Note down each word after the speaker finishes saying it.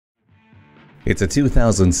It's a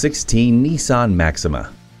 2016 Nissan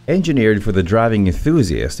Maxima. Engineered for the driving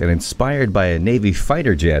enthusiast and inspired by a Navy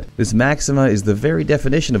fighter jet, this Maxima is the very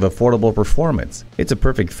definition of affordable performance. It's a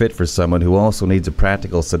perfect fit for someone who also needs a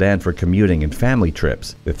practical sedan for commuting and family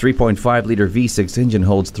trips. The 3.5-liter V6 engine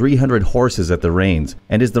holds 300 horses at the reins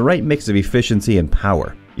and is the right mix of efficiency and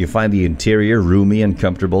power. You find the interior roomy and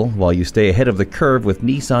comfortable while you stay ahead of the curve with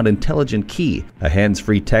Nissan Intelligent Key, a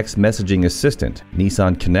hands-free text messaging assistant,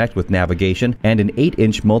 Nissan Connect with navigation, and an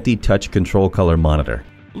 8-inch multi-touch control color monitor.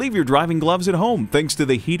 Leave your driving gloves at home thanks to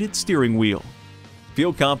the heated steering wheel.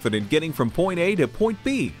 Feel confident getting from point A to point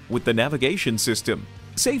B with the navigation system.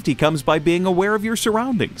 Safety comes by being aware of your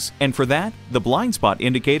surroundings, and for that, the blind spot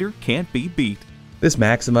indicator can't be beat. This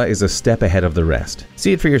Maxima is a step ahead of the rest.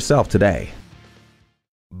 See it for yourself today.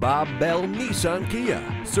 Bell Nissan Kia,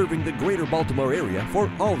 serving the greater Baltimore area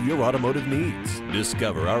for all your automotive needs.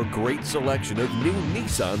 Discover our great selection of new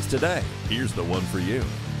Nissans today. Here's the one for you.